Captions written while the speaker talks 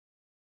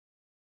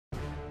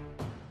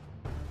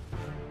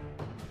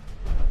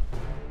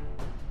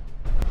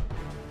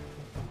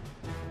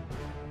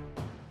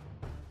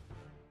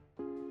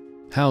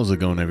How's it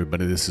going,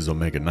 everybody? This is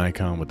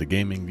OmegaNikon with the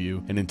Gaming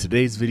VUE, and in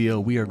today's video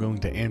we are going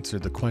to answer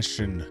the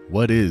question,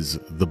 what is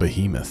the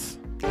Behemoth?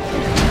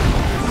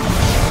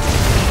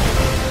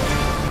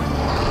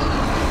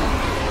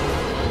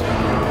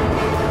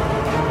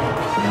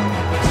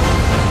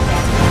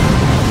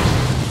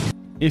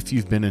 If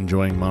you've been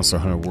enjoying Monster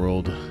Hunter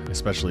World,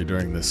 especially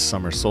during this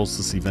summer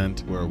solstice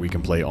event where we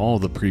can play all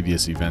the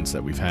previous events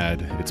that we've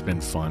had, it's been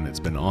fun, it's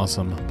been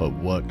awesome, but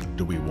what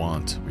do we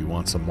want? We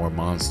want some more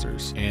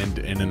monsters. And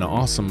in an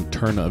awesome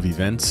turn of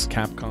events,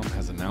 Capcom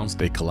has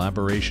announced a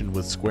collaboration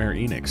with Square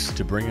Enix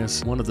to bring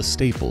us one of the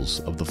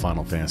staples of the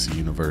Final Fantasy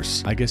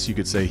universe. I guess you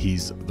could say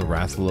he's the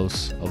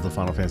Rathalos of the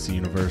Final Fantasy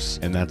universe,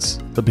 and that's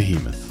the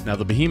Behemoth. Now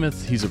the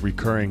Behemoth, he's a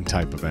recurring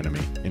type of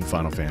enemy in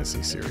Final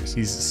Fantasy series.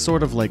 He's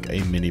sort of like a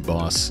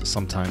mini-boss.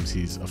 Sometimes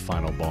he's a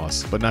final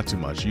boss, but not too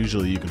much.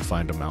 Usually you can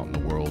find him out in the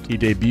world. He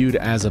debuted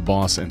as a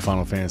boss in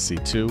Final Fantasy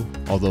II,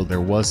 although there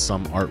was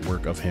some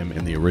artwork of him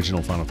in the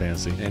original Final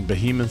Fantasy, and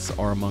Behemoths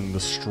are among the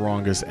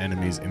strongest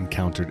enemies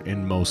encountered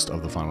in most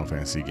of the Final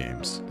Fantasy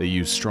games. They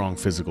use strong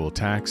physical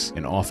attacks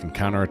and often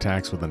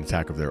counterattacks with an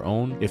attack of their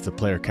own. If the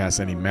player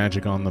casts any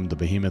magic on them, the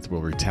Behemoth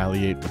will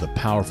retaliate with a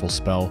powerful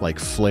spell like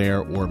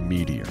Flare or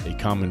Meteor. A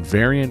common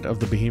variant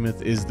of the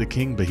Behemoth is the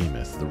King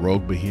Behemoth, the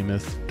Rogue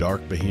Behemoth,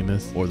 Dark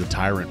Behemoth, or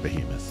the Tyrant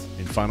Behemoth.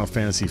 In Final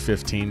Fantasy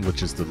 15,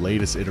 which is the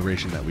latest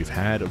iteration that we've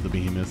had of the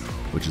Behemoth,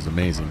 which is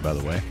amazing by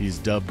the way, he's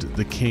dubbed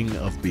the King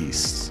of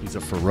Beasts. He's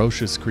a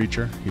ferocious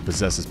creature. He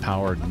possesses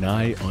power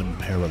nigh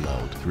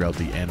unparalleled throughout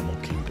the animal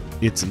kingdom.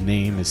 Its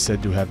name is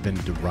said to have been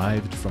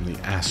derived from the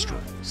astral,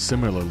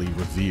 similarly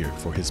revered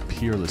for his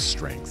peerless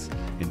strength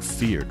and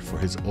feared for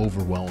his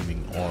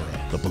overwhelming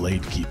aura, the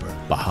Blade Keeper,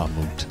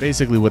 Bahamut.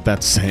 Basically what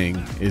that's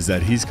saying is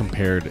that he's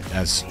compared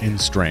as in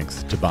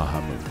strength to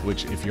Bahamut,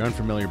 which if you're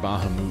unfamiliar,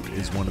 Bahamut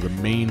is one of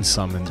the main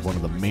summons, one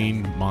of the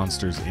main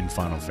monsters in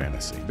Final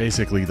Fantasy.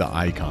 Basically the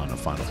icon of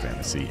Final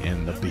Fantasy,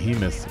 and the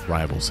Behemoth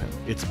rivals him.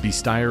 Its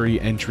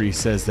bestiary entry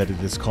says that it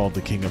is called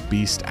the King of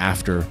Beasts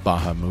after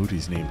Bahamut.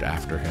 He's named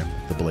after him,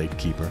 the Blade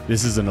Keeper.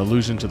 This is an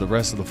allusion to the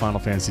rest of the Final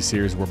Fantasy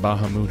series where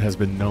Bahamut has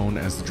been known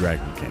as the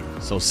Dragon King.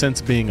 So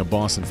since being a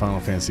boss in Final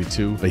Fantasy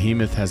II,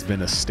 Behemoth has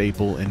been a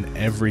staple in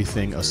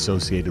everything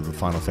associated with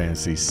Final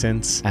Fantasy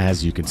since,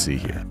 as you can see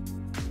here.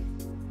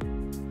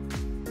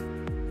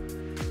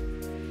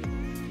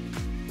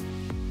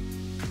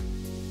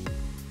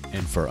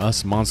 And for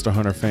us Monster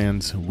Hunter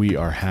fans, we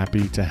are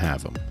happy to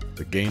have him.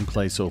 The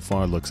gameplay so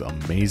far looks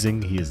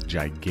amazing. He is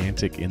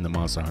gigantic in the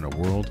Monster Hunter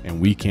world, and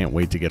we can't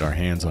wait to get our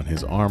hands on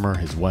his armor,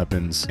 his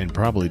weapons, and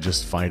probably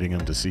just fighting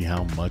him to see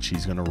how much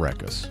he's going to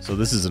wreck us. So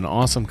this is an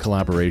awesome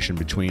collaboration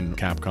between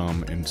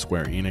Capcom and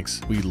Square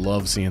Enix. We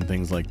love seeing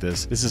things like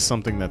this. This is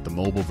something that the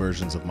mobile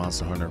versions of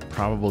Monster Hunter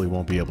probably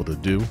won't be able to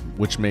do,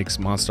 which makes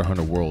Monster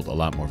Hunter World a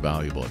lot more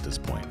valuable at this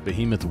point.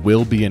 Behemoth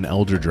will be an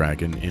Elder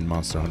Dragon in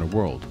Monster Hunter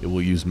World. It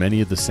will use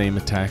many of the same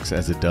attacks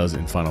as it does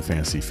in Final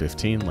Fantasy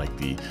 15, like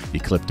the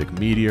Ecliptic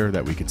Meteor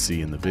that we could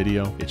see in the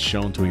video. It's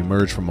shown to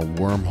emerge from a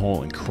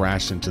wormhole and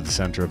crash into the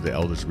center of the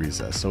Elder's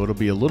Recess, so it'll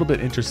be a little bit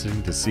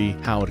interesting to see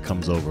how it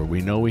comes over.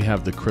 We know we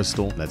have the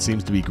crystal that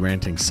seems to be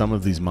granting some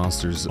of these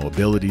monsters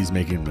abilities,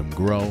 making them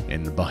grow,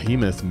 and the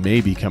Behemoth may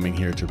be coming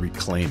here to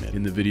reclaim it.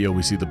 In the video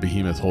we see the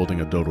Behemoth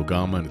holding a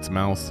Dodogama in its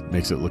mouth,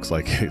 makes it look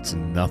like it's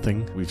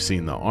nothing. We've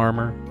seen the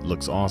armor, it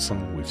looks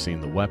awesome. We've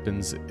seen the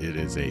weapons, it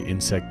is a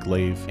insect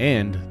glaive,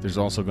 and there's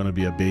also going to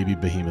be a baby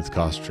Behemoth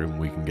costume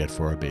we can get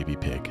for our baby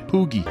pig,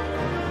 Poogie.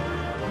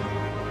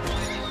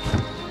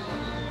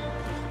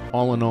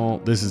 All in all,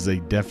 this is a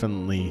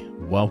definitely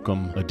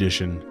welcome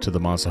addition to the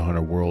Monster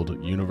Hunter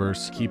World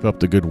universe. Keep up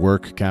the good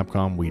work,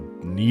 Capcom. We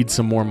need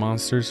some more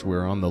monsters.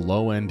 We're on the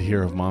low end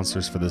here of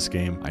monsters for this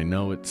game. I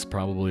know it's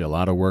probably a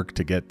lot of work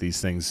to get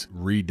these things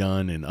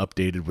redone and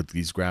updated with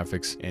these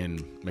graphics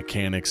and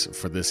mechanics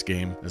for this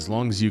game. As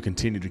long as you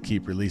continue to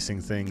keep releasing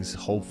things,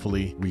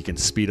 hopefully we can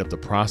speed up the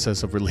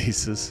process of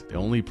releases. The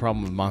only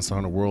problem with Monster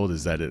Hunter World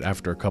is that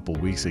after a couple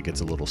weeks it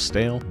gets a little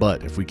stale,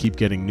 but if we keep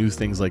getting new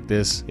things like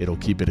this, it'll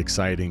keep it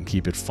exciting,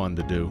 keep it fun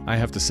to do. I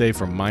have to say,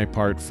 from my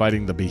part,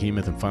 fighting the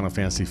Behemoth in Final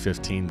Fantasy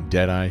 15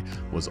 Deadeye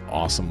was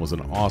awesome, was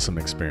an awesome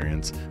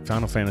experience.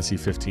 Final Fantasy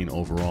 15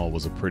 overall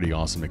was a pretty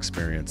awesome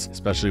experience,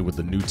 especially with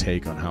the new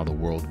take on how the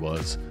world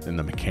was, and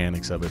the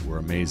mechanics of it were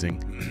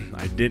amazing.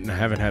 I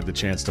haven't had the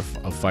chance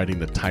of fighting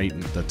the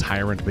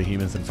Tyrant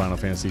Behemoth in Final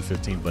Fantasy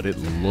 15, but it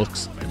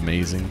looks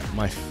amazing.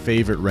 My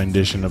favorite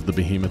rendition of the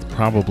Behemoth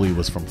probably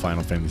was from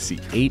Final Fantasy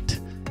 8,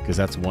 because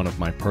that's one of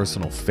my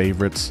personal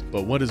favorites.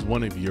 But what is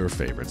one of your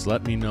favorites?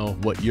 Let me know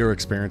what your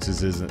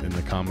experiences is in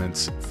the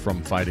comments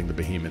from fighting the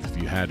Behemoth.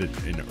 If you had it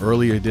in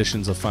early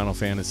editions of Final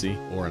Fantasy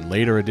or in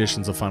later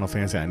editions of Final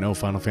Fantasy. I know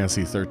Final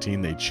Fantasy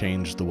 13, they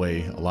changed the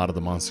way a lot of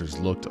the monsters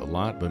looked a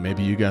lot, but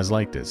maybe you guys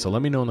liked it. So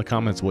let me know in the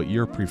comments what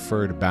your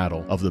preferred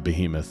battle of the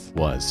Behemoth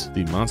was.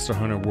 The Monster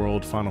Hunter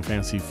World Final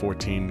Fantasy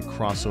 14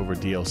 crossover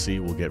DLC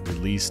will get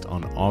released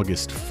on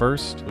August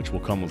 1st, which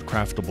will come with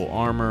craftable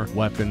armor,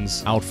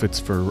 weapons, outfits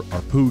for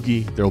our Pooh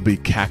Moogie. There will be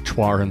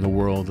Cactuar in the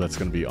world. That's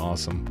going to be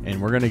awesome.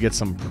 And we're going to get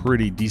some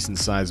pretty decent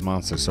sized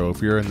monsters. So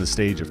if you're in the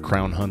stage of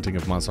crown hunting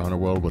of Monster Hunter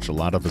World, which a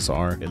lot of us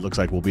are, it looks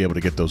like we'll be able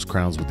to get those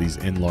crowns with these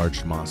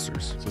enlarged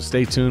monsters. So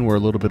stay tuned. We're a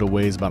little bit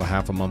away, about a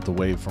half a month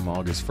away from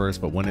August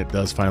 1st, but when it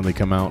does finally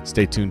come out,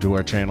 stay tuned to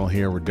our channel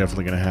here. We're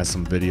definitely going to have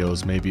some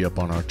videos, maybe up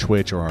on our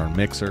Twitch or our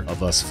Mixer,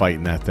 of us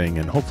fighting that thing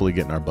and hopefully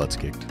getting our butts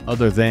kicked.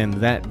 Other than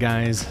that,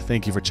 guys,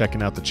 thank you for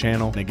checking out the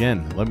channel. And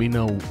again, let me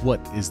know what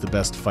is the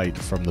best fight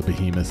from the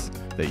Behemoth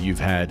that you've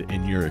had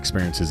in your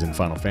experiences in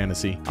Final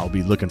Fantasy. I'll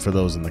be looking for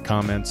those in the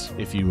comments.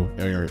 If you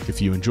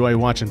enjoy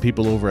watching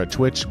people over at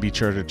Twitch, be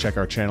sure to check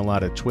our channel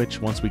out at Twitch.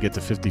 Once we get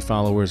to 50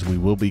 followers, we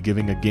will be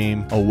giving a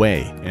game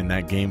away, and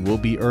that game will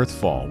be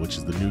Earthfall, which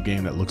is the new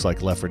game that looks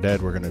like Left 4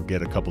 Dead. We're going to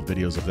get a couple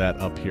videos of that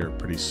up here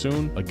pretty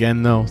soon.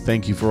 Again, though,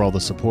 thank you for all the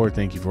support.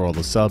 Thank you for all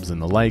the subs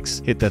and the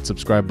likes. Hit that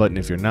subscribe button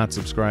if you're not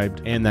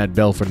subscribed, and that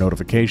bell for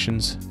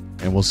notifications,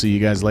 and we'll see you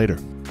guys later.